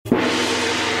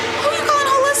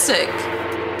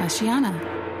Holistic by Shiana.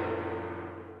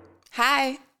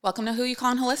 Hi, welcome to Who You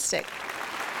Callin' Holistic.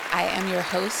 I am your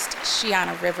host,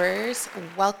 Shiana Rivers.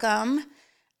 Welcome.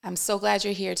 I'm so glad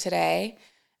you're here today.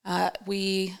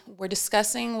 We were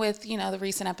discussing with, the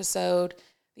recent episode,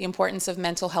 the importance of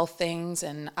mental health things,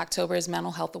 and October is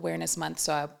Mental Health Awareness Month,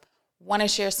 so I want to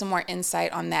share some more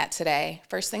insight on that today.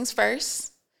 First things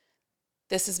first,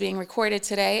 this is being recorded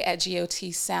today at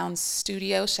GOT Sound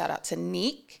Studio. Shout out to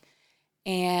Neek.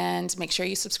 And make sure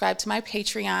you subscribe to my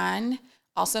Patreon.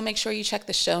 Also, make sure you check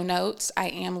the show notes. I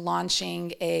am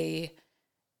launching a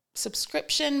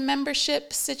subscription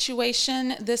membership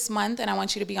situation this month, and I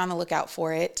want you to be on the lookout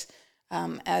for it.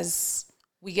 As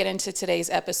we get into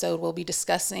today's episode, we'll be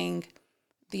discussing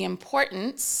the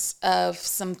importance of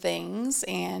some things,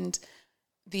 and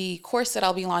the course that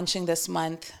I'll be launching this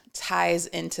month ties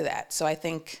into that. So I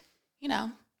think,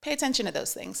 pay attention to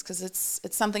those things because it's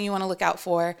something you want to look out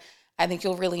for. I think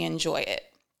you'll really enjoy it.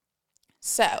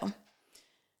 So,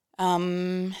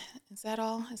 is that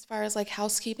all as far as like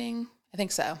housekeeping? I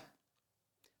think so.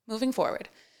 Moving forward.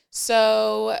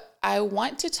 So I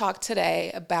want to talk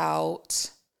today about,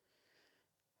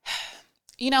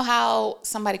 how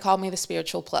somebody called me the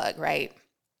spiritual plug, right?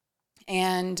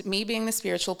 And me being the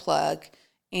spiritual plug,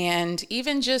 and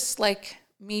even just like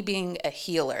me being a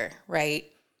healer, right?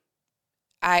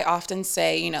 I often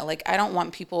say, I don't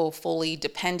want people fully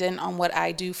dependent on what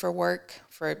I do for work,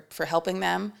 for helping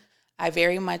them. I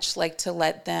very much like to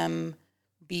let them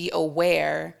be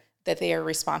aware that they are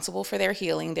responsible for their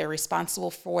healing. They're responsible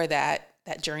for that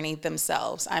journey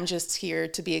themselves. I'm just here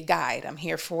to be a guide. I'm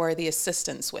here for the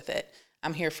assistance with it.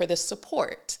 I'm here for the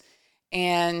support.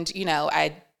 And,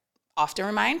 I often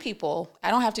remind people,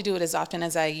 I don't have to do it as often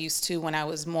as I used to when I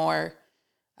was more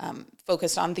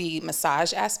focused on the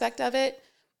massage aspect of it.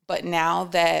 But now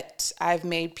that I've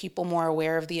made people more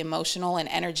aware of the emotional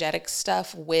and energetic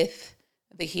stuff with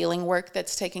the healing work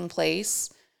that's taking place,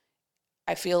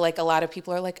 I feel like a lot of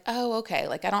people are like, oh, okay,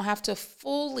 like I don't have to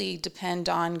fully depend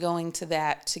on going to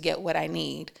that to get what I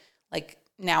need. Like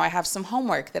now I have some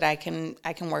homework that I can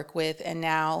work with, and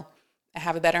now I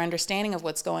have a better understanding of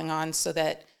what's going on so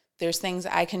that there's things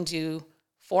I can do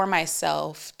for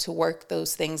myself to work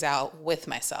those things out with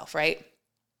myself, right?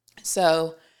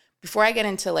 So before I get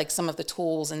into like some of the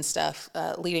tools and stuff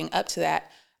leading up to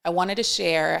that, I wanted to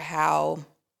share how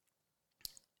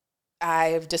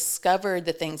I've discovered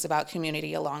the things about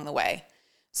community along the way.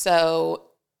 So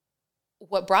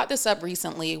what brought this up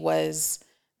recently was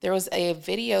there was a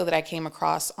video that I came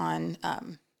across on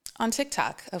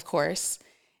TikTok, of course,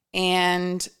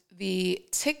 and the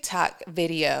TikTok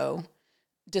video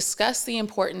discussed the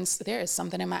importance. There is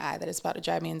something in my eye that is about to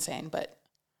drive me insane, but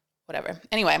whatever.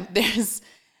 Anyway,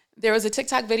 there was a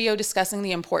TikTok video discussing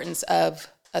the importance of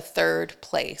a third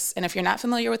place. And if you're not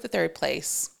familiar with the third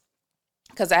place,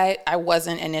 because I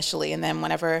wasn't initially, and then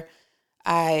whenever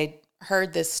I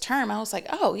heard this term, I was like,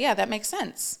 oh, yeah, that makes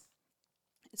sense.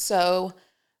 So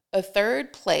a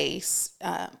third place,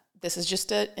 this is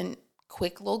just a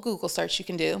quick little Google search you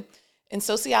can do. In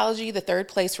sociology, the third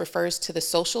place refers to the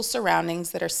social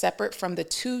surroundings that are separate from the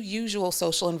two usual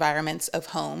social environments of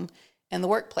home and the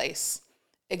workplace.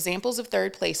 Examples of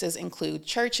third places include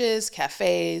churches,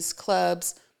 cafes,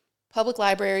 clubs, public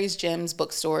libraries, gyms,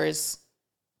 bookstores,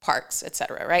 parks,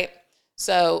 etc., right?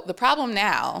 So the problem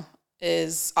now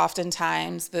is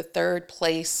oftentimes the third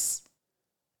place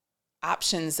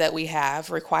options that we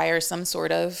have require some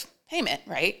sort of payment,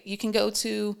 right? You can go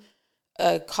to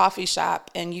a coffee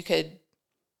shop and you could,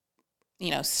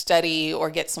 study or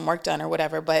get some work done or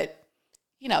whatever, but,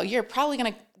 you're probably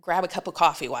going to grab a cup of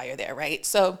coffee while you're there, right?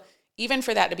 So even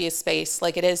for that to be a space,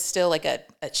 like it is still like a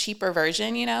cheaper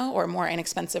version, or more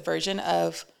inexpensive version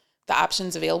of the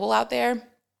options available out there.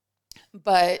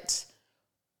 But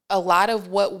a lot of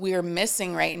what we're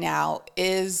missing right now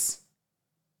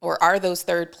are those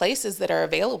third places that are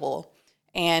available.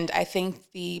 And I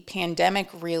think the pandemic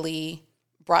really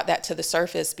brought that to the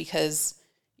surface because,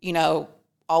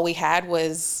 all we had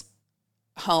was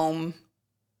home,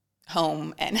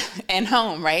 and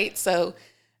home, right? So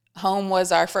home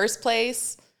was our first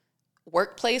place,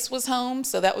 workplace was home,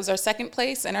 so that was our second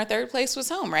place, and our third place was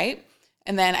home, right?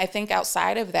 And then I think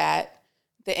outside of that,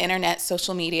 the internet,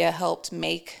 social media helped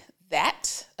make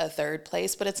that a third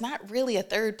place, but it's not really a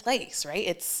third place, right?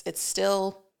 It's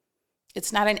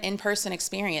not an in-person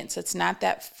experience. It's not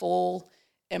that full,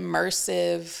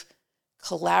 immersive,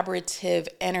 collaborative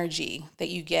energy that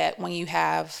you get when you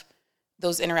have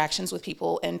those interactions with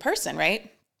people in person,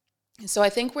 right? So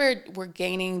I think we're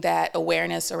gaining that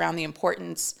awareness around the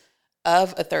importance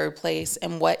of a third place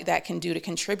and what that can do to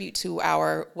contribute to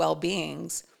our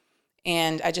well-beings.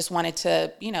 And I just wanted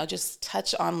to, just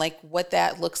touch on like what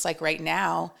that looks like right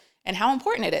now and how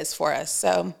important it is for us.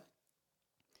 So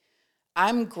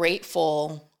I'm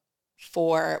grateful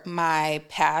for my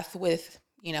path with,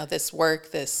 this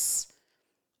work,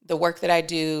 the work that I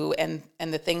do and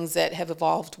the things that have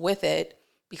evolved with it,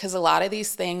 because a lot of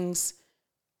these things,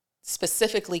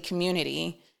 specifically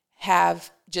community, have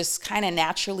just kind of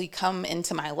naturally come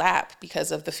into my lap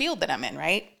because of the field that I'm in,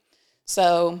 right?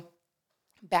 So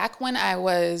back when I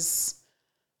was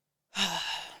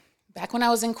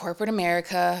in corporate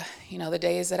America, the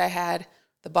days that I had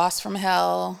the boss from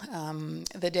hell,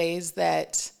 the days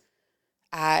that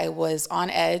I was on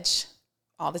edge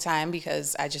all the time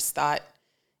because I just thought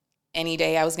any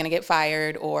day I was going to get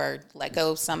fired or let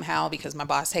go somehow because my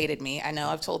boss hated me. I know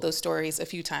I've told those stories a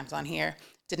few times on here.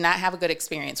 Did not have a good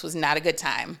experience, was not a good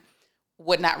time,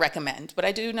 would not recommend. But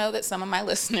I do know that some of my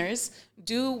listeners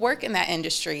do work in that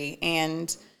industry,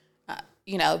 and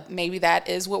maybe that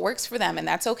is what works for them, and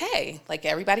that's okay. Like,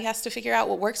 everybody has to figure out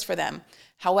what works for them.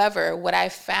 However, what I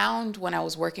found when I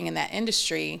was working in that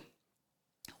industry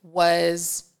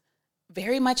was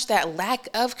very much that lack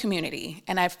of community.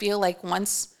 And I feel like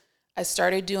once I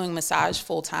started doing massage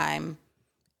full time,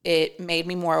 it made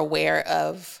me more aware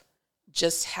of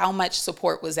just how much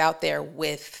support was out there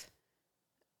with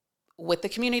the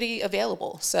community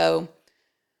available. So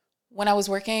when I was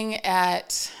working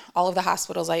at all of the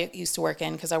hospitals I used to work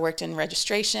in, because I worked in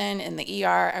registration, in the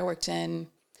ER, I worked in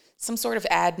some sort of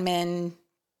admin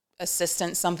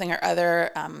assistant, something or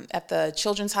other, at the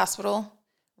children's hospital,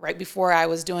 right before I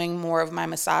was doing more of my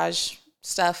massage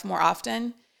stuff more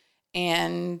often.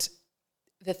 And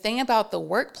the thing about the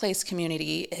workplace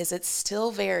community is it's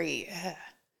still very,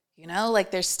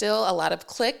 there's still a lot of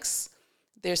cliques.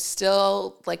 There's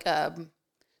still like a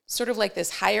sort of like this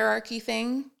hierarchy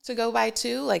thing to go by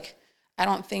too. Like, I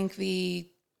don't think the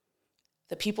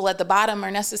people at the bottom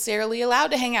are necessarily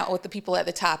allowed to hang out with the people at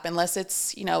the top unless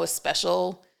it's, a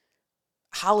special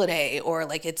holiday or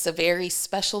like it's a very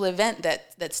special event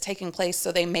that's taking place.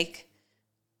 So they make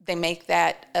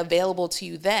that available to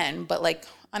you then, but like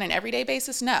on an everyday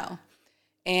basis, no.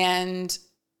 And,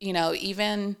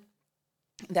 even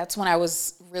that's when I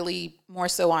was really more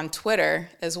so on Twitter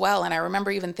as well. And I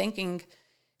remember even thinking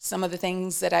some of the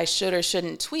things that I should or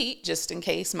shouldn't tweet just in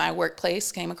case my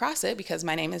workplace came across it, because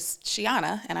my name is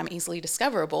Shiana and I'm easily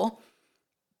discoverable.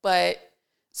 But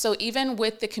so even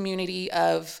with the community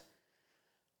of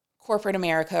corporate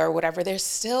America or whatever, there's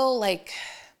still like,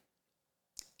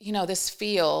 this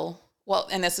feel, well,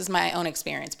 and this is my own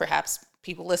experience. Perhaps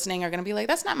people listening are going to be like,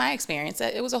 that's not my experience.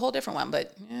 It was a whole different one,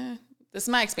 but this is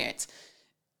my experience.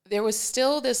 There was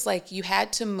still this, like, you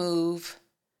had to move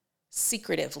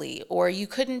secretively, or you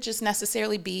couldn't just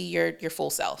necessarily be your full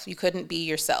self. You couldn't be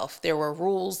yourself. There were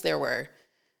rules. There were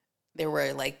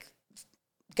like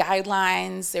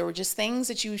guidelines. There were just things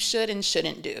that you should and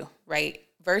shouldn't do, right?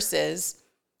 Versus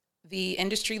the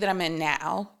industry that I'm in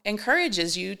now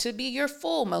encourages you to be your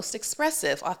full, most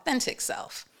expressive, authentic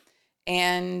self.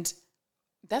 And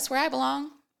that's where I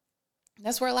belong.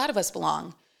 That's where a lot of us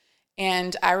belong.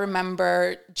 And I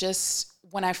remember just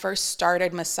when I first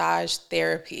started massage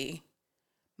therapy,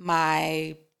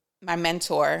 my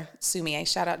mentor, Sumie,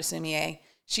 shout out to Sumie,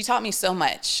 she taught me so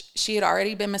much. She had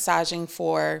already been massaging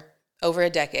for over a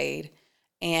decade,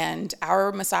 and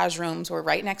our massage rooms were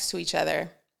right next to each other.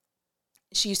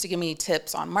 She used to give me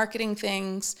tips on marketing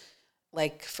things.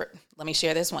 Let me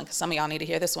share this one because some of y'all need to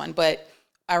hear this one. But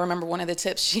I remember one of the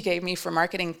tips she gave me for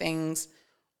marketing things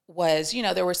was,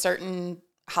 there were certain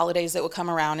holidays that would come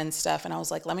around and stuff. And I was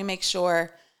like, let me make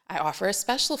sure I offer a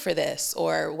special for this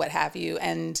or what have you.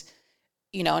 And,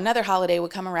 another holiday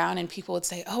would come around and people would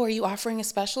say, oh, are you offering a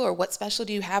special, or what special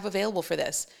do you have available for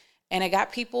this? And it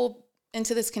got people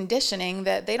into this conditioning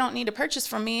that they don't need to purchase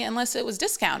from me unless it was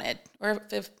discounted, or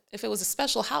if it was a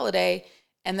special holiday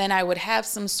and then I would have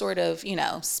some sort of,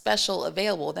 special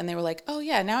available, then they were like, oh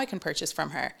yeah, now I can purchase from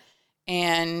her.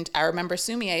 And I remember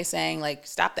Sumie saying, like,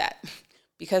 stop that,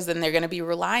 because then they're going to be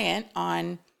reliant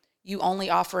on you only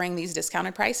offering these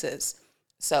discounted prices.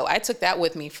 So I took that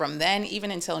with me from then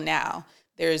even until now.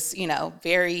 There's,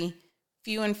 very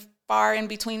few and far in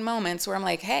between moments where I'm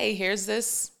like, hey, here's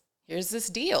this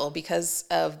deal, because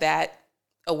of that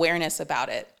awareness about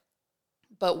it.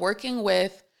 But working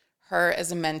with her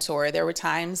as a mentor, there were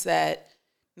times that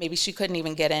maybe she couldn't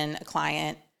even get in a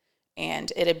client,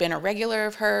 and it had been a regular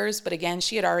of hers. But again,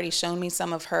 she had already shown me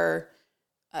some of her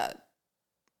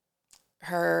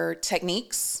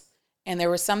techniques. And there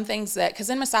were some things that,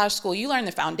 because in massage school, you learn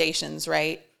the foundations,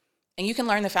 right? And you can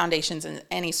learn the foundations in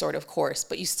any sort of course,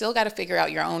 but you still got to figure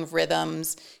out your own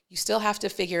rhythms. You still have to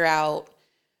figure out,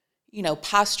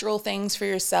 postural things for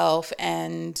yourself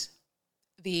and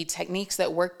the techniques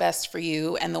that work best for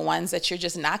you and the ones that you're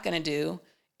just not going to do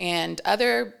and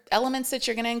other elements that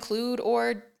you're going to include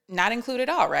or not include at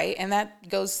all, right? And that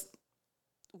goes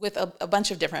with a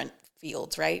bunch of different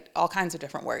fields, right? All kinds of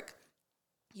different work.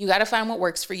 You got to find what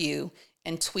works for you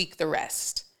and tweak the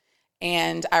rest.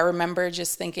 And I remember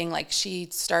just thinking like she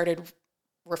started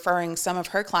referring some of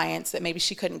her clients that maybe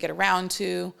she couldn't get around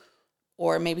to,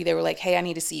 or maybe they were like, hey, I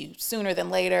need to see you sooner than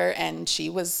later. And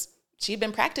she'd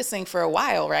been practicing for a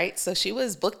while, right? So she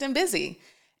was booked and busy.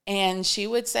 And she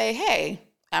would say, hey,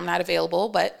 I'm not available,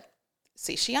 but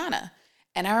see Shiana.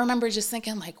 And I remember just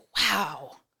thinking like,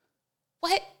 wow,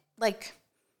 what? Like,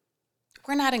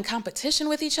 we're not in competition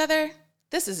with each other?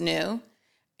 This is new.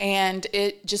 And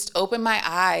it just opened my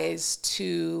eyes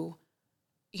to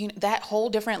that whole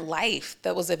different life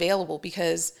that was available,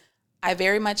 because I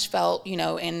very much felt,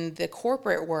 in the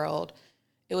corporate world,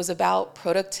 it was about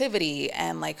productivity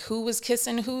and like who was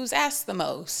kissing whose ass the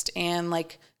most and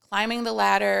like climbing the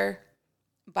ladder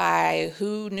by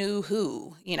who knew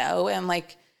who, and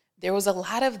like there was a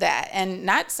lot of that. And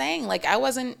not saying like I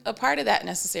wasn't a part of that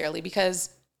necessarily, because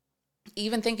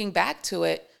even thinking back to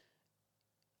it,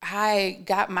 I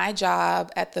got my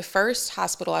job at the first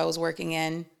hospital I was working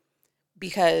in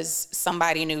because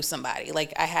somebody knew somebody.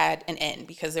 Like I had an in,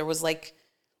 because there was like,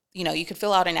 you could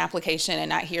fill out an application and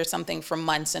not hear something for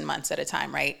months and months at a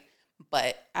time, right?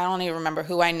 But I don't even remember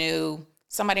who I knew.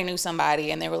 Somebody knew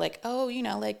somebody and they were like, oh,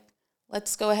 like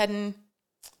let's go ahead and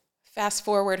fast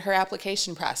forward her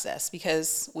application process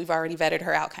because we've already vetted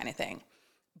her out, kind of thing.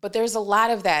 But there's a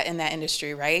lot of that in that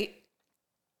industry, right?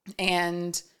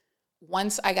 And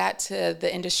once I got to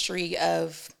the industry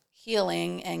of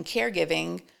healing and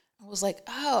caregiving, I was like,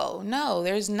 oh, no,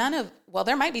 there's none of, well,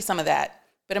 there might be some of that.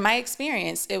 But in my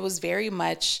experience, it was very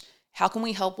much, how can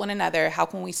we help one another? How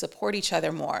can we support each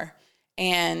other more?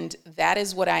 And that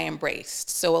is what I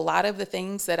embraced. So a lot of the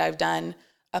things that I've done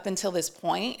up until this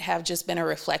point have just been a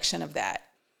reflection of that.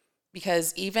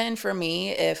 Because even for me,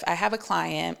 if I have a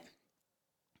client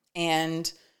and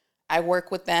I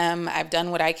work with them, I've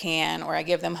done what I can, or I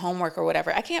give them homework or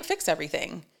whatever, I can't fix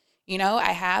everything.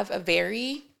 I have a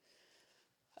very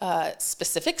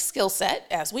specific skill set,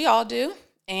 as we all do,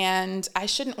 and I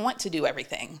shouldn't want to do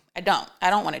everything. I don't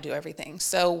want to do everything.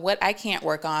 So what I can't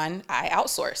work on, I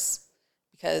outsource,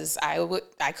 because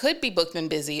I could be booked and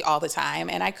busy all the time,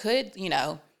 and I could,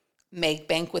 make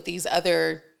bank with these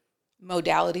other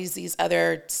modalities, these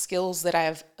other skills that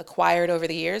I've acquired over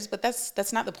the years, but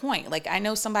that's not the point. Like, I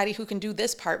know somebody who can do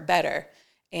this part better,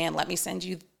 and let me send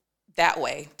you that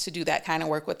way to do that kind of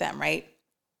work with them, right?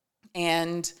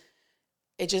 And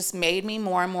it just made me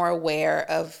more and more aware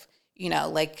of,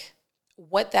 like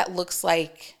what that looks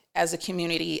like as a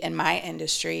community in my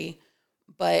industry,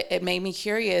 but it made me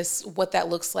curious what that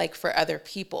looks like for other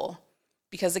people.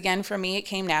 Because again, for me, it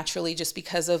came naturally just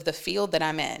because of the field that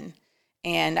I'm in.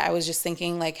 And I was just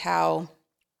thinking like how,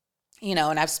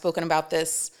 and I've spoken about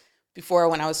this before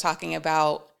when I was talking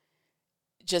about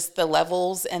just the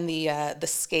levels and the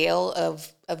scale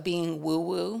of being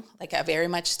woo-woo. Like I very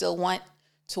much still want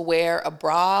to wear a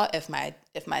bra if my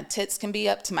tits can be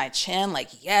up to my chin.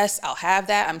 Like, yes, I'll have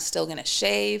that. I'm still going to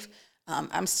shave.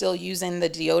 I'm still using the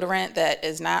deodorant that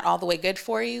is not all the way good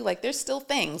for you. Like there's still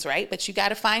things, right? But you got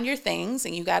to find your things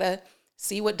and you got to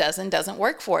see what doesn't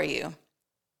work for you.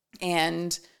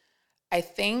 And I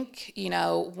think,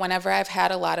 whenever I've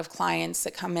had a lot of clients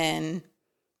that come in,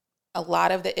 a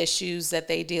lot of the issues that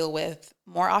they deal with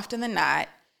more often than not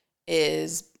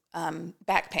is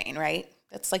back pain, right?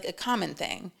 That's like a common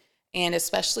thing. And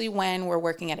especially when we're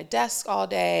working at a desk all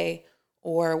day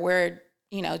or we're,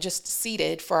 just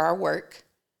seated for our work,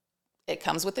 it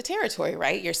comes with the territory,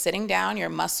 right? You're sitting down, your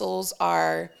muscles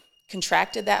are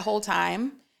contracted that whole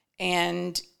time,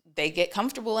 and they get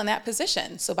comfortable in that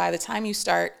position. So by the time you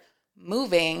start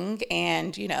moving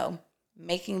and,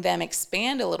 making them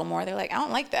expand a little more, they're like, I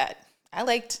don't like that. I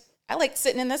liked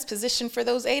sitting in this position for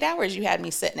those 8 hours you had me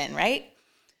sitting in, right?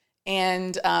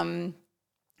 And,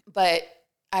 but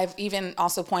I've even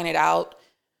also pointed out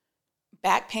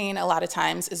back pain a lot of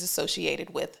times is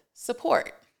associated with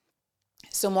support.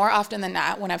 So more often than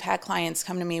not, when I've had clients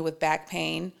come to me with back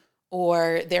pain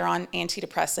or they're on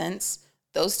antidepressants,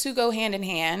 those two go hand in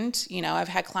hand. I've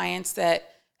had clients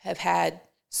that have had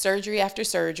surgery after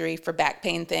surgery for back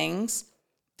pain things.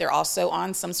 They're also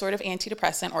on some sort of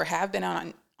antidepressant or have been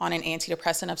on an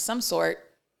antidepressant of some sort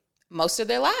most of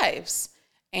their lives.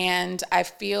 And I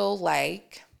feel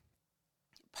like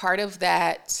part of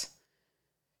that,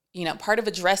 part of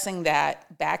addressing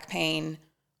that back pain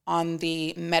on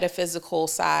the metaphysical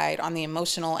side, on the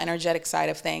emotional, energetic side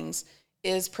of things,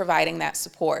 is providing that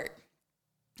support.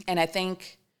 And I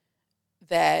think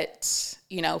that,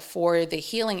 for the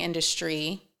healing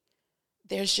industry,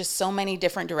 there's just so many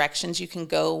different directions you can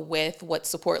go with what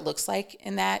support looks like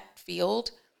in that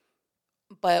field.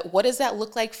 But what does that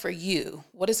look like for you?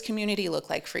 What does community look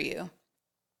like for you?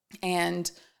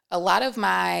 And a lot of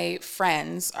my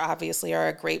friends obviously are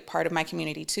a great part of my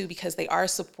community too, because they are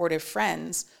supportive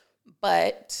friends.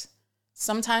 But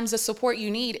sometimes the support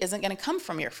you need isn't going to come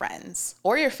from your friends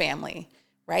or your family,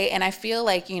 right? And I feel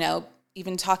like,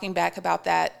 even talking back about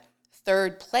that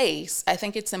third place, I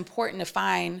think it's important to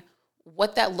find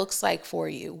what that looks like for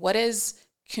you. What is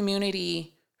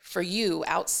community for you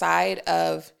outside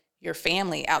of your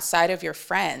family, outside of your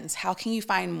friends? How can you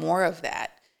find more of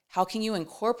that? How can you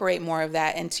incorporate more of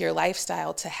that into your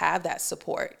lifestyle to have that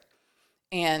support?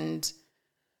 And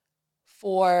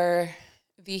for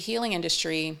the healing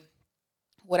industry,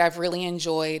 what I've really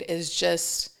enjoyed is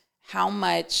just how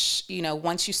much,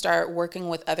 once you start working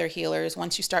with other healers,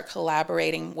 once you start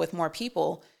collaborating with more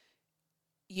people,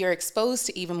 you're exposed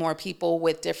to even more people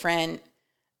with different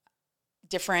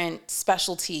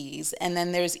specialties. And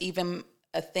then there's even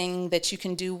a thing that you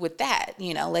can do with that,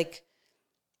 like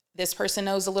this person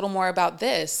knows a little more about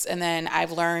this. And then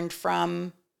I've learned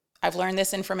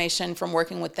this information from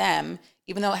working with them,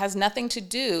 even though it has nothing to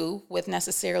do with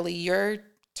necessarily your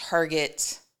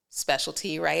target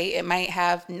specialty, right? It might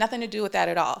have nothing to do with that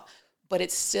at all, but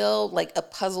it's still like a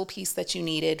puzzle piece that you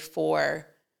needed for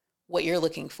what you're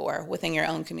looking for within your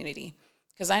own community.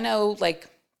 Because I know, like,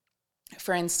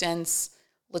 for instance,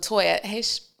 Latoya, hey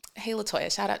Latoya,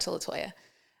 shout out to Latoya,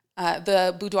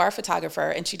 the boudoir photographer,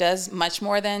 and she does much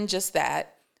more than just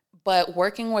that. But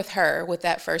working with her, with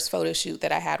that first photo shoot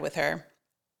that I had with her,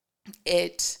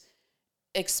 it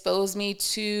exposed me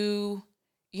to,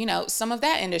 some of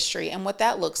that industry and what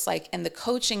that looks like, and the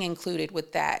coaching included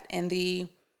with that, and the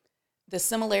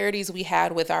similarities we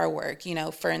had with our work.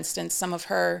 For instance, some of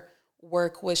her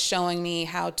work was showing me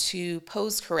how to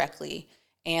pose correctly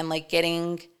and like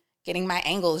getting my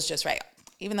angles just right,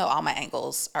 even though all my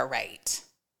angles are right.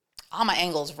 All my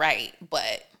angles right,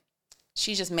 but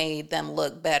she just made them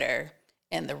look better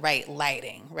in the right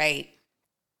lighting, right?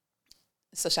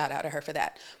 So shout out to her for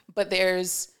that. But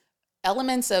there's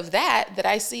elements of that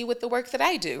I see with the work that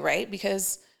I do, right?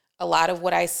 Because a lot of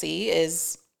what I see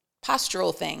is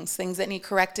postural things that need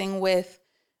correcting with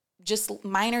just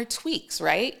minor tweaks,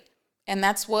 right? And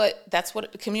that's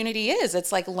what community is.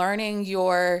 It's like learning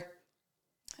I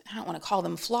don't want to call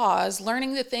them flaws,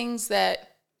 learning the things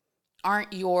that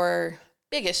aren't your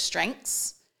biggest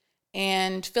strengths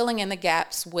and filling in the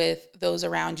gaps with those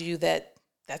around you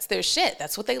that's their shit.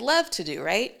 That's what they love to do,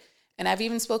 right? And I've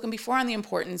even spoken before on the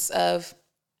importance of,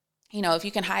 if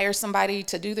you can hire somebody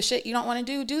to do the shit you don't want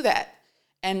to do that.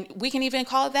 And we can even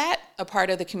call that a part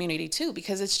of the community too,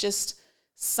 because it's just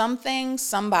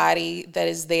somebody that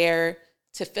is there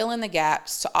to fill in the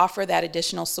gaps, to offer that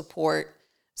additional support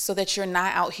so that you're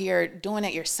not out here doing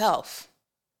it yourself.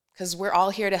 Because we're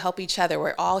all here to help each other.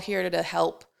 We're all here to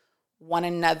help one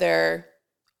another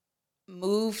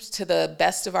move to the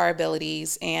best of our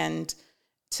abilities and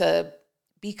to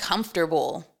be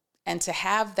comfortable and to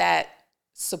have that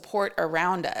support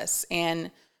around us. And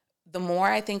the more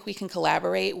I think we can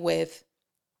collaborate with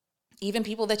even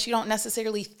people that you don't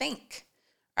necessarily think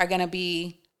are going to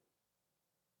be,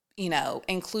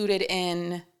 included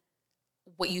in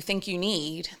what you think you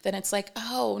need, then it's like,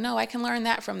 oh no, I can learn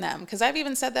that from them. Because I've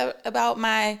even said that about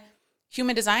my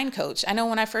human design coach. I know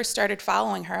when I first started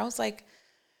following her, I was like,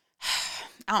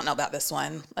 I don't know about this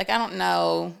one. Like, I don't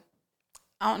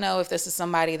know if this is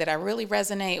somebody that I really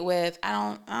resonate with.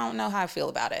 I don't know how I feel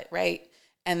about it, right?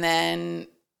 And then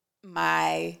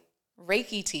my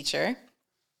Reiki teacher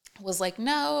was like,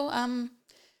 no,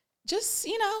 just,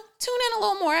 tune in a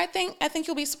little more. I think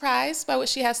you'll be surprised by what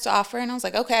she has to offer. And I was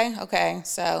like, okay.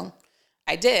 So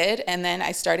I did. And then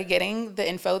I started getting the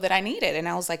info that I needed. And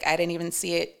I was like, I didn't even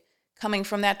see it coming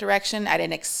from that direction. I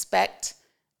didn't expect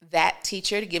that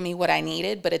teacher to give me what I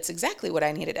needed, but it's exactly what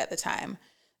I needed at the time.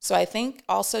 So I think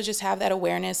also just have that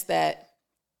awareness that,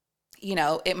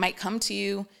 it might come to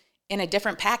you in a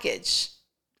different package,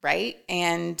 right?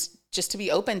 And just to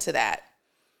be open to that.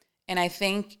 And I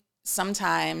think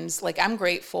sometimes, like, I'm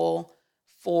grateful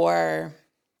for,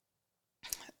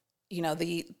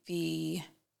 the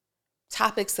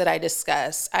topics that I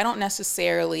discuss. I don't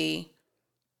necessarily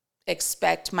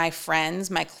expect my friends,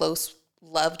 my close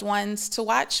loved ones, to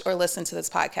watch or listen to this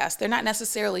podcast. They're not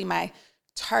necessarily my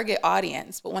target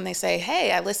audience, but when they say,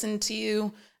 hey, I listened to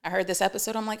you, I heard this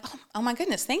episode, I'm like, oh my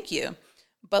goodness, thank you.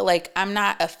 But like, I'm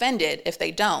not offended if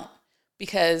they don't,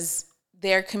 because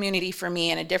they're community for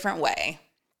me in a different way.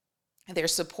 They're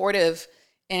supportive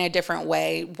in a different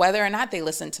way, whether or not they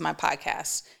listen to my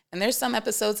podcast. And there's some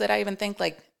episodes that I even think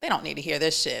like, they don't need to hear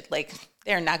this shit. Like,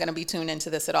 they're not going to be tuned into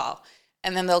this at all.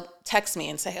 And then they'll text me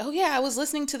and say, oh yeah, I was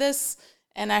listening to this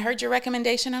and I heard your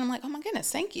recommendation. And I'm like, oh my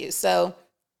goodness, thank you. So,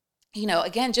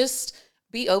 again, just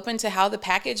be open to how the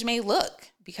package may look,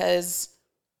 because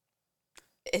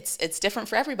it's different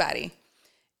for everybody.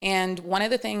 And one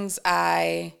of the things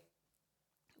I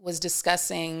was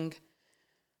discussing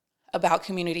about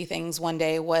community things one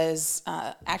day was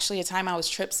actually a time I was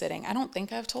trip sitting. I don't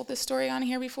think I've told this story on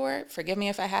here before. Forgive me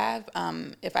if I have.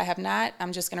 If I have not,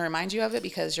 I'm just going to remind you of it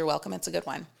because you're welcome. It's a good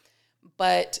one.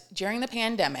 But during the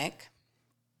pandemic,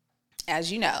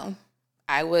 as you know,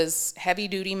 I was heavy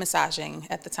duty massaging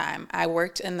at the time. I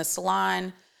worked in the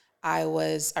salon. I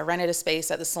rented a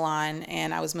space at the salon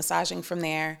and I was massaging from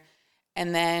there.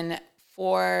 And then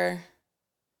when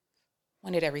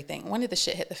did the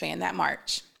shit hit the fan? That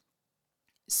March.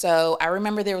 So I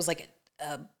remember there was like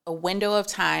a window of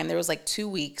time. There was like 2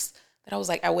 weeks that I was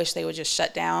like, I wish they would just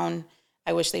shut down.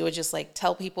 I wish they would just like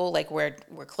tell people like we're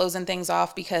closing things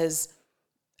off, because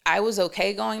I was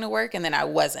okay going to work and then I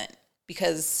wasn't,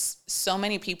 because so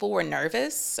many people were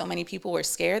nervous. So many people were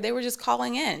scared. They were just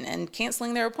calling in and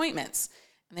canceling their appointments.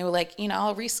 And they were like,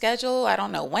 I'll reschedule. I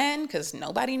don't know when, because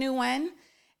nobody knew when.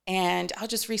 And I'll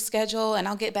just reschedule and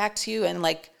I'll get back to you. And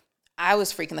like, I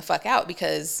was freaking the fuck out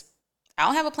because I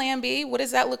don't have a plan B. What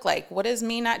does that look like? What does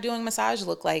me not doing massage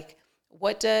look like?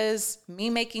 What does me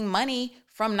making money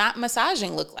from not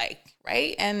massaging look like?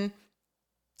 Right. And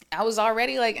I was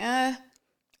already like, I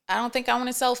don't think I want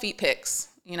to sell feet pics.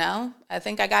 I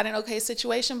think I got an okay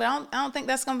situation, but I don't think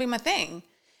that's going to be my thing.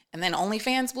 And then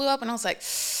OnlyFans blew up and I was like,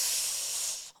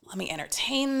 let me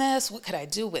entertain this. What could I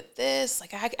do with this?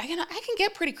 Like, I can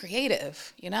get pretty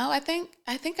creative. I think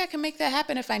I can make that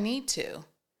happen if I need to.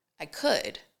 I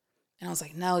could. And I was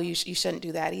like, no, you shouldn't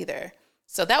do that either.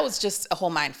 So that was just a whole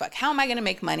mind fuck. How am I going to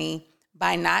make money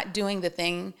by not doing the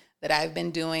thing that I've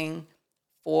been doing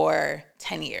for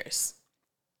 10 years?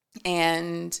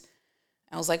 And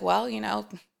I was like, well,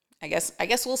 I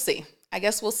guess we'll see. I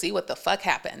guess we'll see what the fuck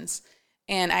happens.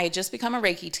 And I had just become a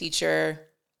Reiki teacher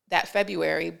that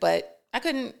February, but I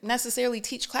couldn't necessarily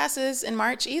teach classes in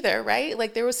March either, right?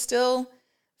 Like, there was still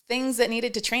things that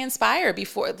needed to transpire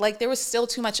before, like, there was still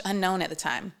too much unknown at the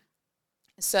time.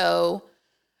 So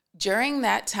during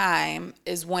that time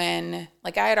is when,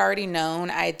 like, I had already known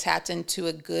I had tapped into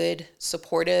a good,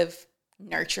 supportive,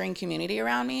 nurturing community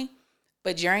around me.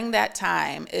 But during that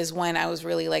time is when I was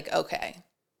really like, okay,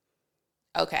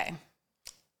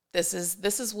 this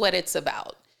is what it's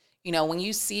about. When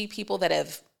you see people that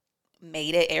have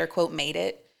made it, air quote, made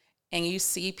it, and you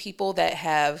see people that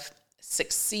have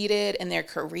succeeded in their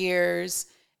careers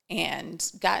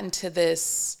and gotten to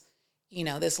this,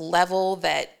 this level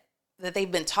that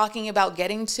they've been talking about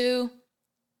getting to,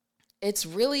 it's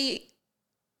really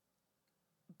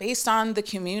based on the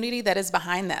community that is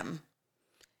behind them.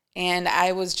 And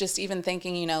I was just even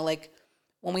thinking, like,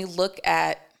 when we look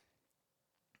at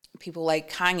people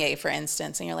like Kanye, for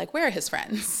instance, and you're like, where are his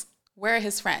friends? Where are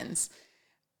his friends?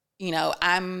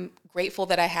 I'm grateful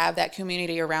that I have that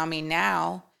community around me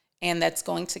now, and that's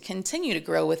going to continue to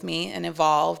grow with me and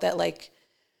evolve. That, like,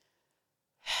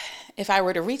 if I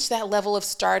were to reach that level of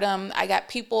stardom, I got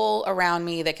people around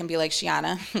me that can be like,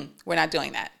 Shiana, we're not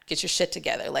doing that. Get your shit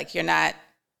together. Like,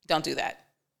 don't do that.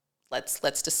 Let's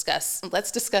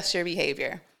discuss your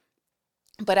behavior.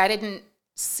 But I didn't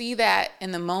see that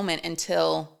in the moment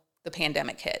until the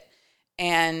pandemic hit.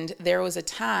 And there was a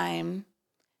time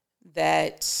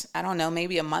that, I don't know,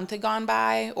 maybe a month had gone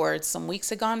by or some weeks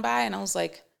had gone by. And I was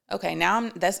like, okay,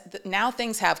 now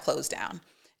things have closed down.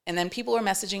 And then people were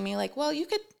messaging me like, well, you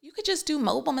could just do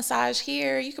mobile massage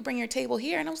here. You could bring your table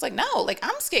here. And I was like, no, like,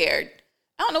 I'm scared.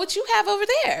 I don't know what you have over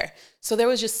there. So there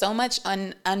was just so much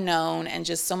unknown and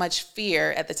just so much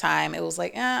fear at the time. It was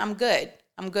like, I'm good.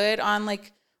 I'm good on,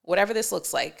 like, whatever this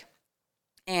looks like.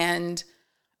 And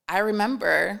I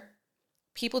remember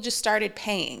people just started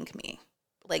paying me.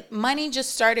 Like, money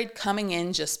just started coming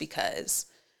in just because.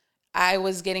 I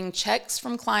was getting checks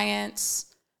from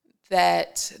clients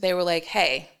that they were like,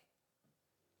 hey,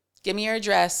 give me your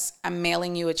address. I'm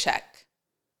mailing you a check.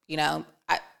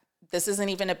 This isn't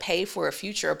even to pay for a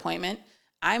future appointment.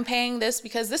 I'm paying this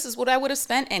because this is what I would have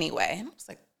spent anyway. And I was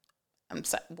like, I'm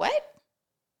sorry, what?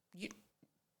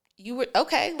 You were,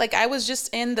 okay. Like, I was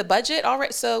just in the budget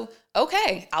already. So,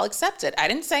 okay, I'll accept it. I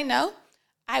didn't say no.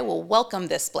 I will welcome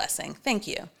this blessing. Thank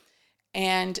you.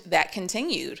 And that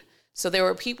continued. So there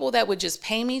were people that would just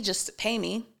pay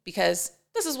me because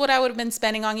this is what I would have been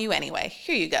spending on you anyway.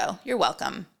 Here you go. You're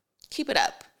welcome. Keep it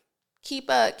up. Keep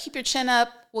your chin up.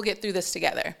 We'll get through this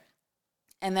together.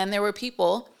 And then there were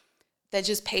people that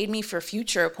just paid me for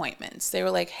future appointments. They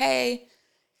were like, hey,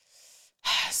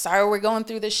 sorry we're going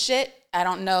through this shit. I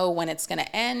don't know when it's going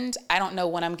to end. I don't know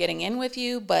when I'm getting in with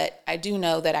you, but I do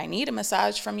know that I need a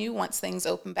massage from you once things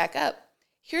open back up.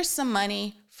 Here's some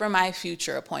money for my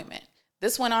future appointment.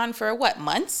 This went on for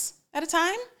months at a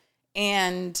time?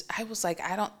 And I was like,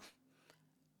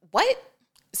 what?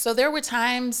 So there were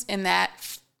times in that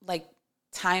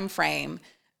time frame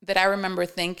that I remember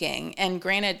thinking, and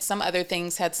granted, some other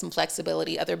things had some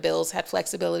flexibility. Other bills had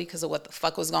flexibility because of what the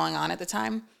fuck was going on at the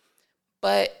time.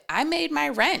 But I made my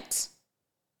rent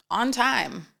on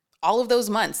time all of those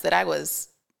months that I was,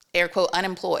 air quote,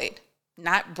 unemployed,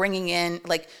 not bringing in,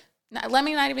 let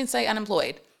me not even say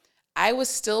unemployed. I was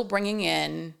still bringing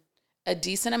in a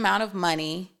decent amount of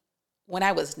money when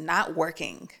I was not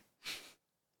working.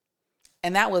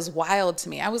 And that was wild to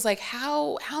me. I was like,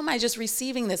 how am I just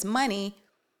receiving this money?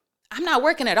 I'm not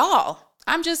working at all.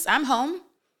 I'm home.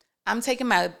 I'm taking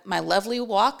my lovely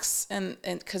walks. And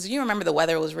because you remember the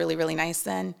weather was really, really nice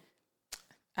then.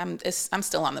 I'm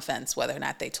still on the fence whether or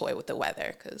not they toy with the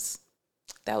weather, because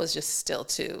that was just still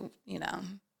too,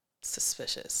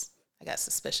 suspicious. I got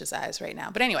suspicious eyes right now.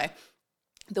 But anyway,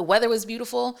 the weather was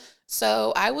beautiful.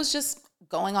 So I was just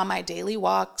going on my daily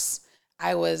walks.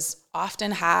 I was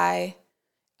often high.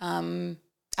 I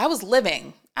was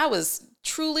living. I was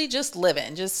truly just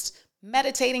living, just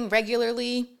meditating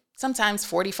regularly, sometimes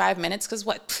 45 minutes, because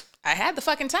I had the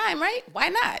fucking time, right? Why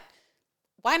not?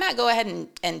 Why not go ahead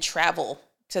and travel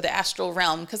to the astral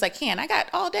realm? Because I can. I got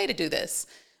all day to do this.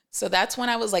 So that's when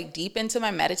I was deep into my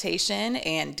meditation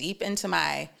and deep into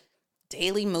my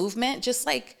daily movement, just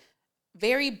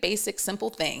very basic, simple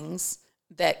things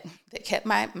that kept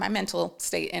my mental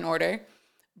state in order.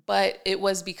 But it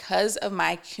was because of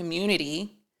my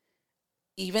community.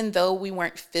 Even though we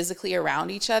weren't physically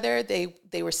around each other,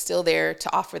 they were still there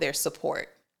to offer their support.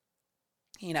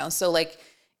 So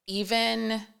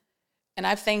even, and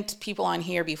I've thanked people on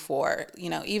here before,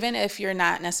 even if you're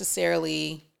not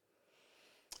necessarily,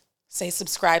 say,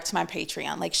 subscribe to my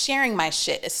Patreon, sharing my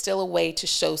shit is still a way to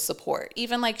show support.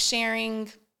 Even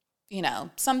sharing,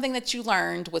 something that you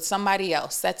learned with somebody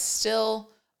else, that's still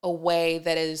a way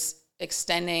that is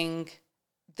extending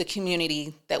the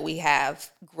community that we have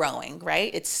growing,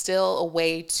 right? It's still a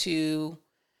way to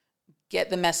get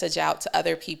the message out to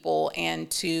other people and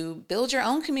to build your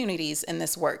own communities in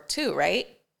this work too, right?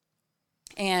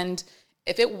 And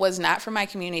if it was not for my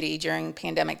community during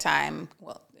pandemic time,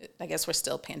 well, I guess we're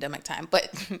still pandemic time, but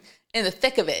in the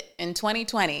thick of it in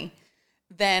 2020,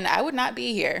 then I would not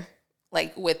be here.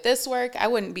 With this work, I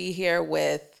wouldn't be here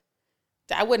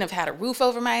I wouldn't have had a roof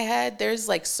over my head. There's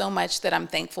so much that I'm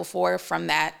thankful for from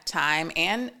that time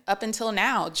and up until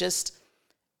now, just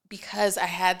because I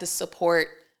had the support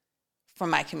from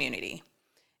my community.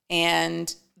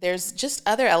 And there's just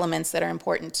other elements that are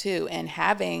important too in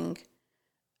having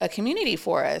a community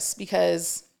for us,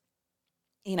 because,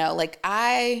 I'm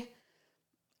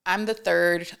the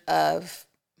third of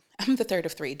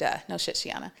three, duh. No shit,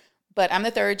 Shiana. But I'm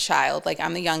the third child.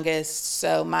 I'm the youngest.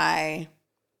 So my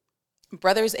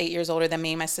brother's 8 years older than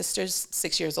me. My sister's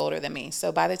 6 years older than me.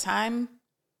 So by the time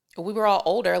we were all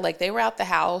older, they were out the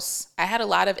house, I had a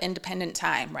lot of independent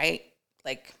time, right?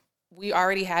 We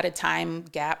already had a time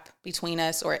gap between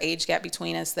us, or age gap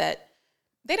between us, that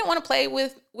they didn't want to play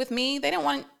with me. They didn't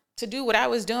want to do what I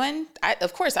was doing.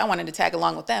 Of course, I wanted to tag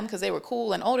along with them because they were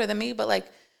cool and older than me, but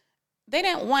they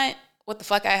didn't want what the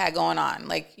fuck I had going on.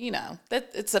 That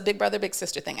it's a big brother, big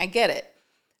sister thing. I get it.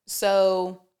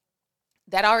 So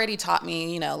that already taught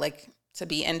me, to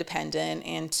be independent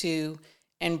and to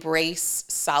embrace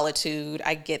solitude.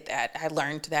 I get that. I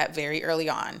learned that very early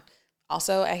on.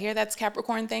 Also, I hear that's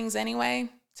Capricorn things anyway,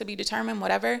 to be determined,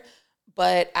 whatever.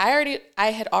 But I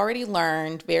had already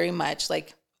learned very much, I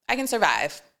can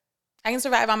survive. I can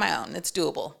survive on my own. It's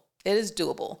doable. It is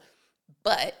doable.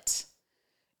 But,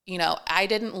 I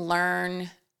didn't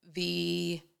learn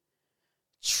the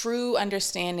true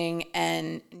understanding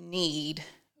and need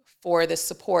for the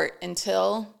support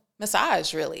until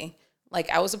massage, really.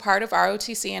 I was a part of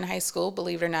ROTC in high school,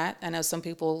 believe it or not. I know some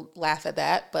people laugh at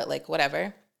that, but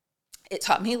whatever. It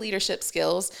taught me leadership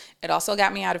skills. It also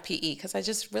got me out of PE because I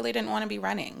just really didn't want to be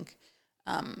running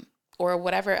or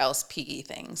whatever else PE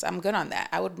things. I'm good on that.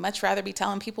 I would much rather be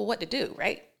telling people what to do,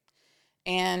 right?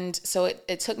 And so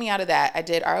it took me out of that. I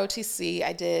did ROTC.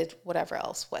 I did whatever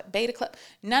else, Beta Club.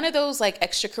 None of those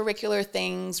extracurricular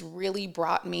things really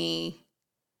brought me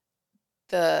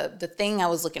the thing I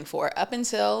was looking for up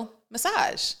until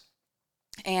massage.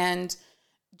 And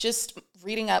just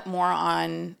reading up more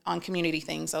on community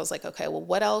things, I was like, okay, well,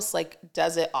 what else like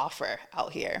does it offer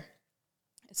out here?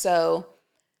 So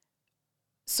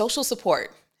social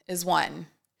support is one.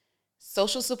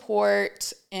 Social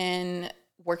support in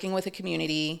working with a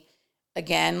community.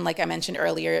 Again, like I mentioned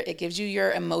earlier, it gives you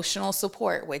your emotional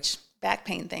support, which back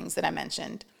pain things that I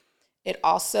mentioned. It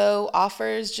also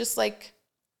offers just like,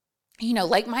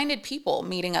 like-minded people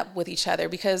meeting up with each other,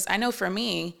 because I know for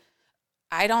me,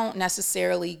 I don't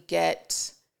necessarily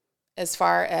get, as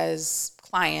far as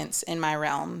clients in my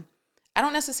realm, I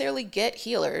don't necessarily get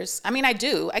healers. I mean, I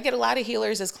do. I get a lot of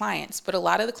healers as clients, but a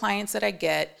lot of the clients that I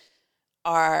get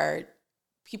are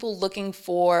people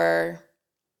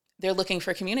they're looking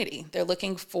for community. They're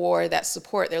looking for that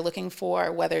support. They're looking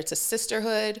for whether it's a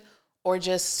sisterhood or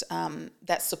just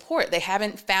that support. They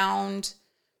haven't found,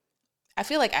 I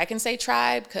feel like I can say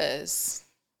tribe because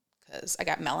I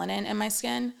got melanin in my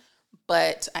skin,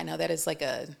 but I know that is like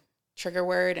a trigger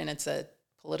word and it's a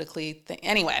politically thing.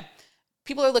 Anyway,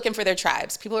 people are looking for their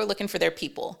tribes. People are looking for their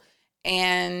people.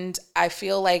 And I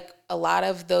feel like a lot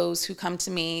of those who come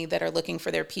to me that are looking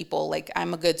for their people, like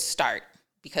I'm a good start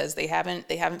because they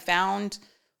haven't found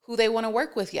who they want to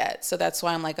work with yet. So that's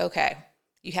why I'm like, okay,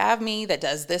 you have me that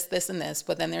does this, this, and this,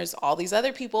 but then there's all these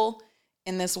other people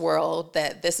in this world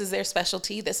that this is their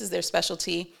specialty,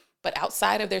 but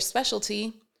outside of their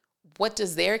specialty, what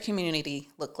does their community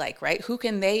look like, right? Who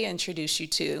can they introduce you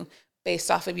to based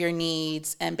off of your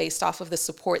needs and based off of the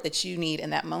support that you need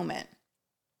in that moment?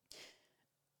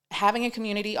 Having a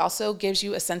community also gives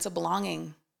you a sense of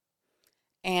belonging.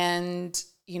 And,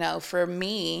 for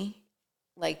me,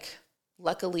 like,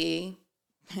 luckily,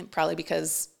 probably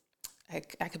because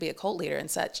I could be a cult leader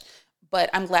and such, but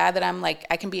I'm glad that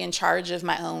I can be in charge of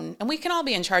my own, and we can all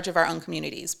be in charge of our own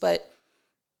communities, but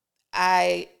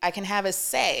I can have a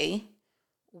say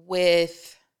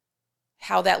with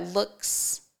how that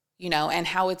looks, and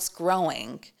how it's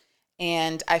growing.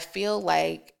 And I feel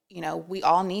like, we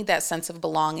all need that sense of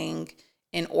belonging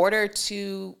in order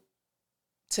to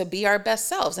be our best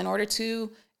selves, in order to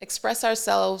express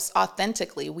ourselves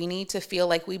authentically. We need to feel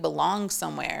like we belong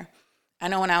somewhere. I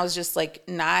know when I was just like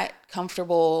not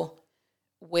comfortable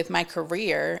with my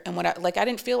career and I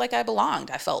didn't feel like I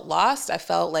belonged. I felt lost. I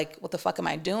felt like, what the fuck am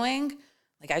I doing?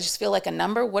 Like, I just feel like a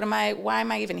number. Why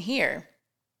am I even here?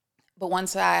 But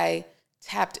once I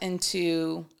tapped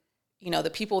into,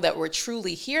 the people that were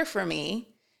truly here for me,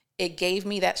 it gave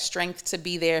me that strength to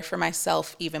be there for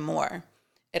myself even more.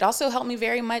 It also helped me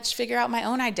very much figure out my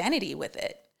own identity with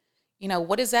it.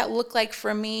 What does that look like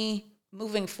for me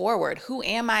moving forward? Who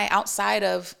am I outside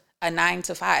of a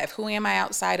 9-to-5? Who am I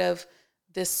outside of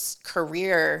this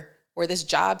career or this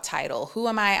job title? Who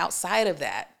am I outside of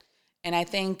that? And I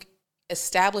think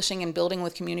establishing and building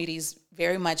with communities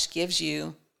very much gives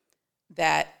you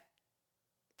that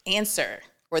answer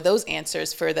or those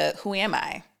answers for the who am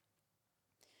I?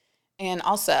 And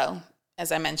also,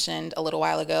 as I mentioned a little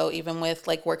while ago, even with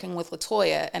like working with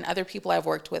LaToya and other people I've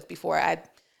worked with before, I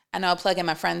know I plug in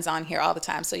my friends on here all the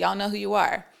time, so y'all know who you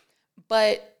are.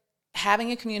 But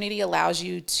having a community allows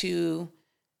you to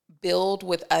build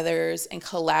with others and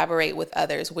collaborate with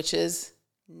others, which is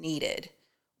needed.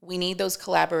 We need those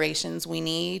collaborations. We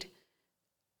need,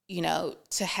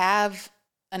 to have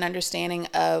an understanding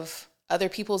of other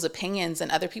people's opinions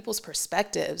and other people's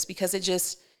perspectives, because it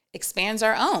just expands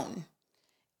our own.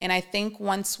 And I think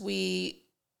once we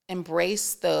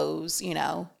embrace those,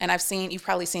 and you've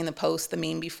probably seen the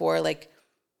meme before, like,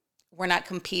 we're not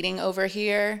competing over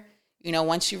here.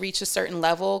 Once you reach a certain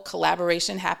level,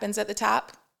 collaboration happens at the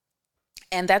top.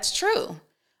 And that's true.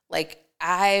 Like,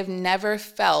 I've never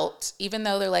felt, even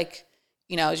though they're like,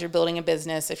 as you're building a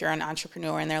business, if you're an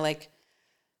entrepreneur, and they're like,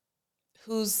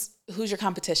 who's your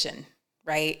competition,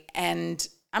 right? And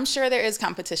I'm sure there is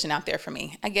competition out there for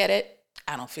me. I get it.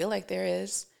 I don't feel like there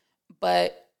is.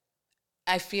 But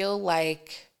I feel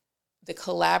like the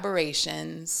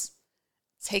collaborations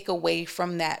take away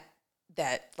from that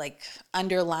like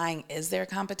underlying, is there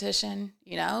competition,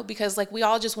 because like we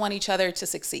all just want each other to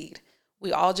succeed.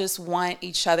 We all just want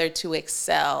each other to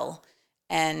excel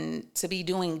and to be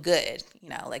doing good.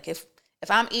 Like if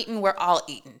I'm eating, we're all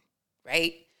eating,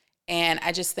 right? And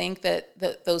I just think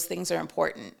that those things are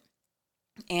important.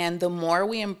 And the more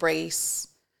we embrace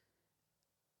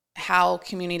how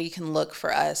community can look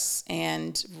for us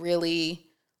and really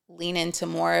lean into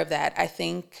more of that, I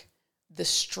think the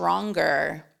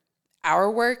stronger our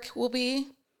work will be,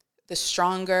 the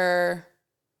stronger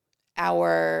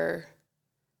our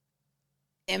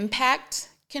impact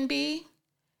can be.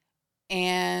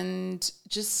 and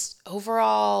just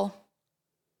overall,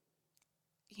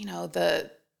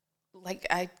 like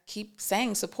I keep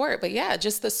saying support, but yeah,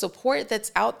 just the support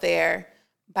that's out there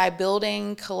by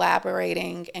building,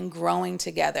 collaborating, and growing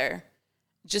together.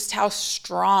 Just how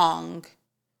strong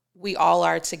we all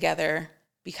are together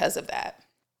because of that.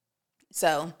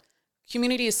 So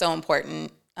community is so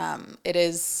important. It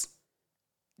is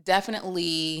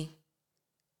definitely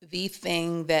the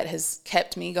thing that has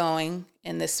kept me going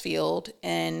in this field,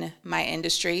 in my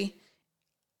industry.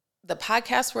 The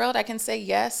podcast world, I can say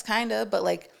yes, kind of, but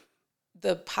like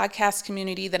the podcast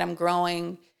community that I'm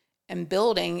growing and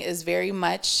building is very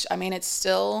much, I mean, it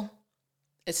still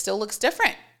looks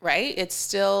different, right?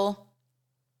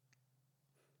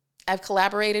 I've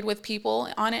collaborated with people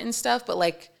on it and stuff, but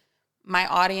like my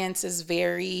audience is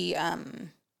very, I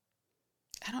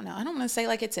don't know, I don't want to say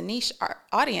like it's a niche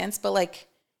audience, but like,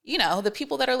 the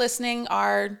people that are listening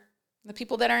are the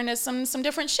people that are into some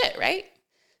different shit, right?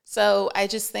 So I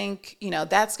just think,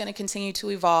 that's going to continue to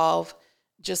evolve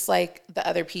just like the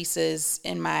other pieces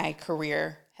in my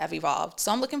career have evolved.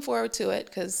 So I'm looking forward to it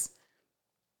because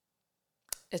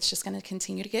it's just going to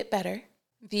continue to get better.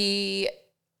 The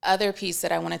other piece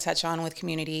that I want to touch on with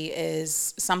community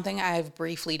is something I've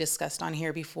briefly discussed on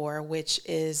here before, which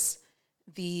is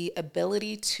the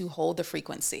ability to hold the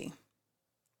frequency.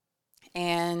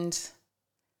 And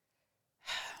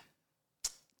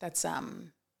that's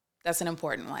an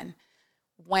important one.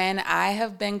 When I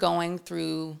have been going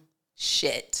through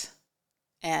shit,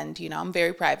 and I'm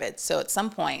very private, so at some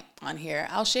point on here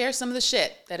I'll share some of the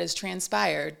shit that has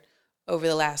transpired over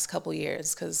the last couple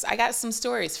years, because I got some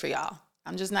stories for y'all.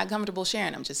 I'm just not comfortable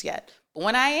sharing them just yet, but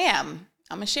when I am,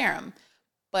 I'm gonna share them.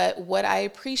 But what I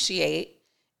appreciate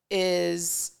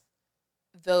is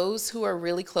those who are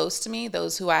really close to me,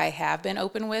 those who I have been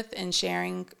open with and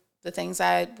sharing the things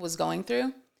I was going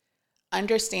through,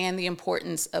 understand the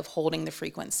importance of holding the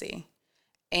frequency.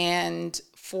 And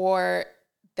for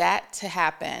that to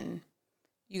happen,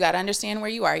 you got to understand where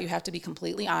you are. You have to be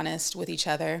completely honest with each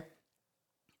other.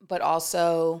 But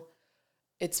also,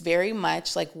 it's very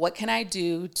much like, what can I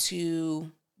do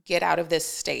to get out of this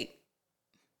state?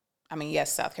 I mean,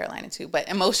 yes, South Carolina too, but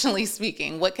emotionally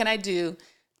speaking, what can I do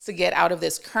to get out of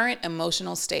this current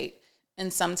emotional state?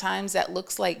 And sometimes that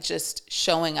looks like just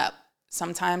showing up.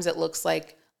 Sometimes it looks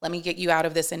like, let me get you out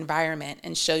of this environment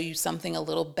and show you something a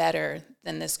little better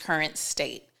than this current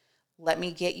state. Let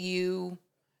me get you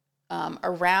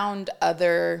around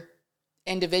other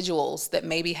individuals that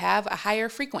maybe have a higher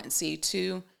frequency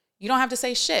to, you don't have to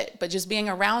say shit, but just being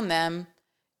around them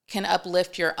can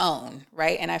uplift your own,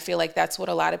 right? And I feel like that's what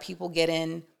a lot of people get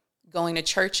in going to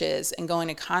churches and going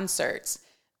to concerts.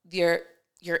 You're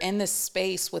in this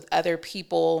space with other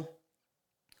people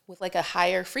with like a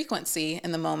higher frequency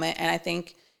in the moment. And I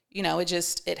think,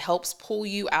 it helps pull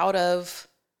you out of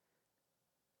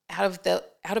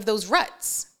those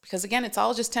ruts, because again, it's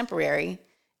all just temporary.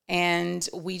 And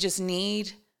we just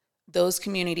need those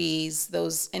communities,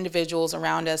 those individuals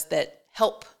around us that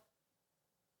help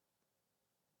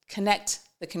connect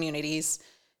the communities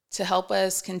to help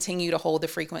us continue to hold the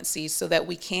frequency so that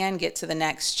we can get to the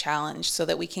next challenge, so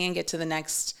that we can get to the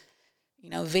next,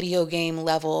 video game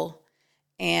level.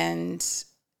 And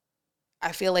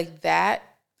I feel like that,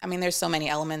 I mean, there's so many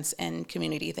elements in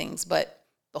community things, but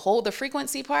the hold the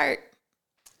frequency part,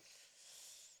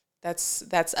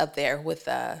 that's up there with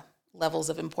levels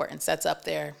of importance. That's up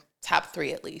there, top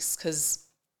 3 at least, because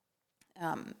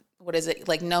what is it?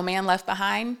 Like no man left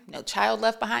behind, no child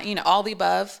left behind, all the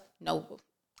above. No,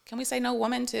 can we say no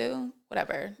woman too?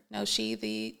 Whatever. No she,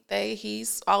 they,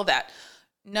 he's, all that.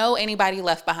 No anybody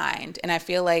left behind. And I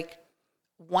feel like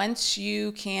once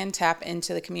you can tap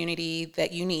into the community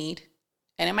that you need,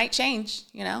 and it might change,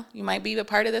 you might be a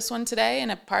part of this one today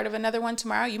and a part of another one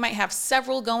tomorrow. You might have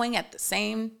several going at the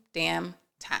same damn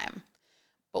time.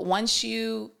 But once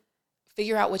you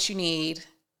figure out what you need,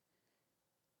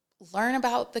 learn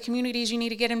about the communities you need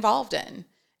to get involved in.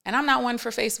 And I'm not one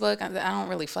for Facebook. I don't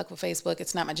really fuck with Facebook.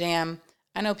 It's not my jam.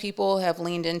 I know people have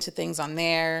leaned into things on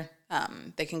there.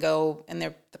 They can go in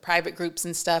the private groups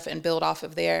and stuff and build off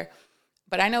of there.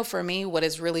 But I know for me, what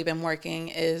has really been working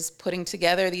is putting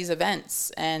together these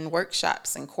events and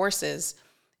workshops and courses.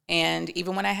 And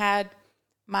even when I had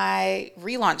my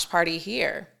relaunch party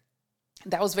here,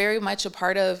 that was very much a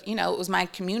part of, it was my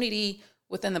community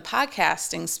within the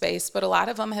podcasting space, but a lot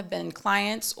of them have been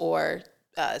clients or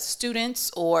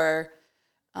students or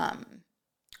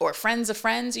friends of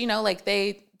friends, like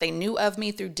they knew of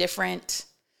me through different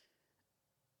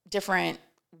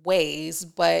ways,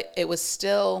 but it was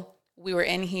still, we were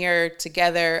in here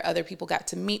together. Other people got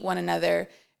to meet one another,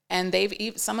 And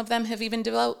some of them have even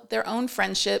developed their own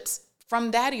friendships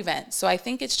from that event. So I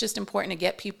think it's just important to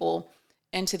get people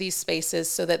into these spaces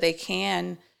so that they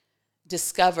can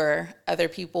discover other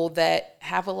people that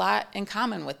have a lot in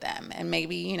common with them. And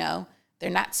maybe, you know, they're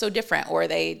not so different, or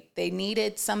they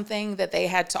needed something that they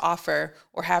had to offer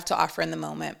or have to offer in the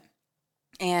moment.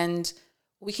 And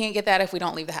we can't get that if we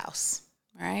don't leave the house,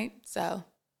 right? So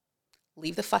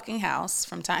leave the fucking house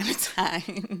from time to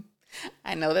time.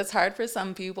 I know that's hard for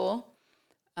some people,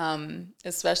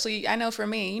 especially, I know for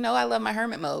me, you know, I love my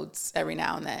hermit modes every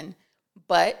now and then,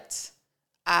 but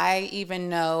I even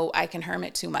know I can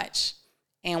hermit too much.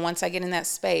 And once I get in that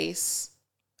space,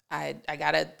 I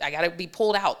gotta be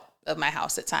pulled out of my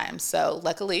house at times. So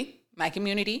luckily, my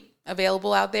community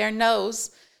available out there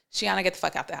knows, Shiana, get the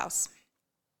fuck out the house.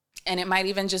 And it might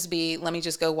even just be, let me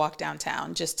just go walk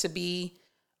downtown just to be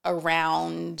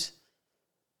around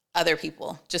other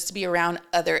people, just to be around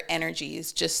other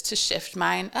energies, just to shift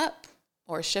mine up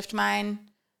or shift mine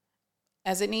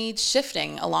as it needs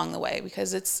shifting along the way,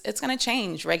 because it's going to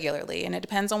change regularly. And it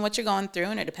depends on what you're going through.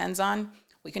 And it depends on,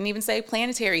 we can even say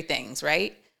planetary things,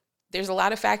 right? There's a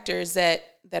lot of factors that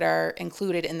are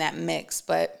included in that mix,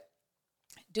 but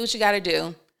do what you got to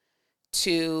do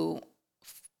to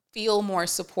feel more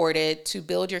supported, to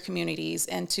build your communities,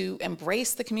 and to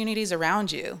embrace the communities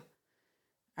around you.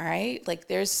 All right? Like,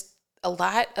 there's a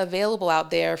lot available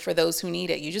out there for those who need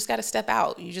it. You just got to step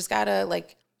out. You just got to,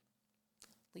 like,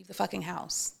 leave the fucking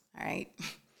house. All right?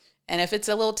 And if it's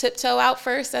a little tiptoe out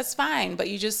first, that's fine. But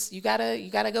you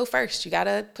gotta go first. You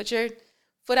gotta put your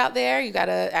foot out there. You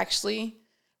gotta actually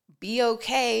be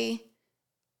okay,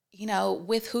 you know,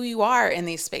 with who you are in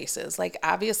these spaces. Like,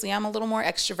 obviously, I'm a little more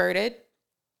extroverted.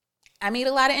 I meet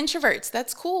a lot of introverts.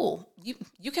 That's cool.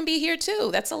 You can be here too.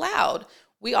 That's allowed.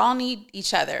 We all need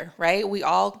each other, right? We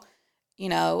all, you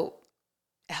know,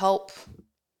 help.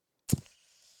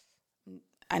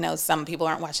 I know some people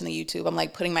aren't watching the YouTube. I'm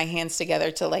like putting my hands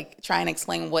together to like try and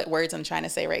explain what words I'm trying to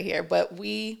say right here. But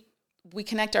we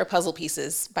connect our puzzle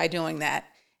pieces by doing that.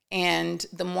 And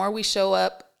the more we show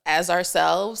up as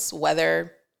ourselves,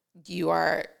 whether you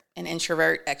are an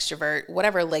introvert, extrovert,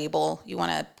 whatever label you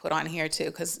want to put on here too,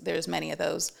 because there's many of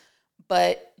those,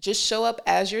 but just show up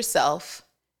as yourself,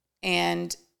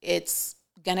 and it's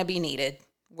going to be needed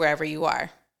wherever you are.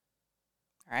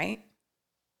 All right?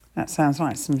 That sounds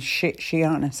like some shit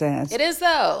Shiana says. It is,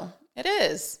 though. It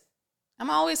is. I'm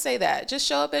always say that. Just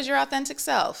show up as your authentic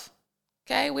self.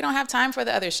 Okay? We don't have time for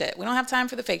the other shit. We don't have time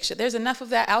for the fake shit. There's enough of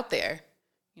that out there.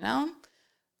 You know?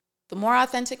 The more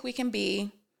authentic we can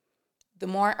be, the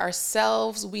more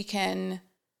ourselves we can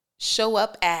show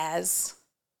up as,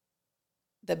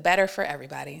 the better for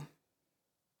everybody.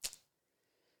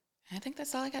 I think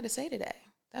that's all I got to say today.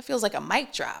 That feels like a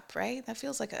mic drop, right? That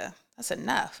feels like that's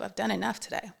enough. I've done enough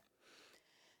today.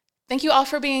 Thank you all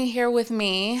for being here with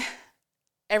me.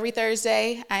 Every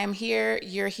Thursday, I am here.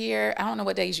 You're here. I don't know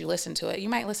what days you listen to it. You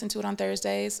might listen to it on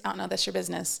Thursdays. I don't know. That's your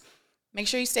business. Make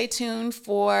sure you stay tuned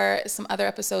for some other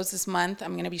episodes this month.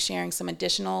 I'm going to be sharing some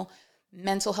additional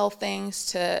mental health things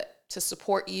to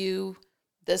support you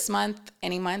this month,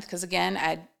 any month, because again,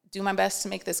 I do my best to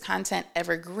make this content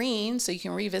evergreen so you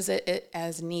can revisit it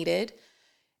as needed.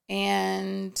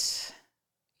 And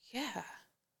yeah,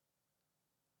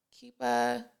 keep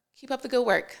up the good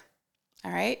work.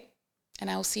 All right. And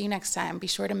I will see you next time. Be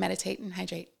sure to meditate and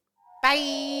hydrate.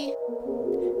 Bye.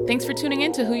 Thanks for tuning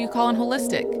in to Who You Callin'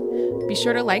 Holistic. Be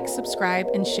sure to like, subscribe,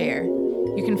 and share.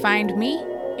 You can find me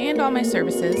and all my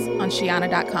services on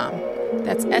Shiana.com.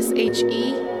 That's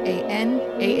SHEANAH.